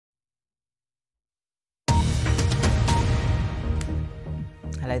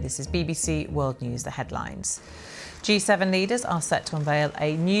Hello, this is BBC World News, the headlines. G7 leaders are set to unveil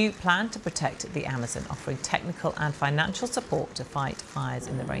a new plan to protect the Amazon, offering technical and financial support to fight fires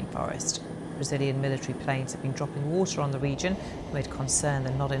in the rainforest. Brazilian military planes have been dropping water on the region amid concern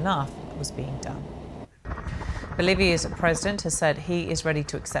that not enough was being done. Bolivia's president has said he is ready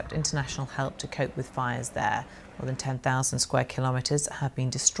to accept international help to cope with fires there. More than 10,000 square kilometres have been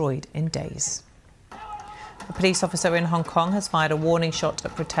destroyed in days. A police officer in Hong Kong has fired a warning shot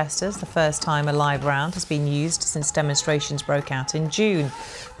at protesters, the first time a live round has been used since demonstrations broke out in June.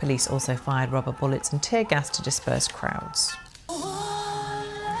 Police also fired rubber bullets and tear gas to disperse crowds.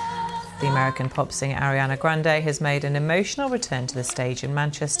 The American pop singer Ariana Grande has made an emotional return to the stage in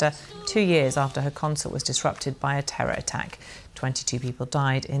Manchester 2 years after her concert was disrupted by a terror attack. 22 people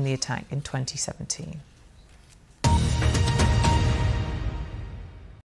died in the attack in 2017.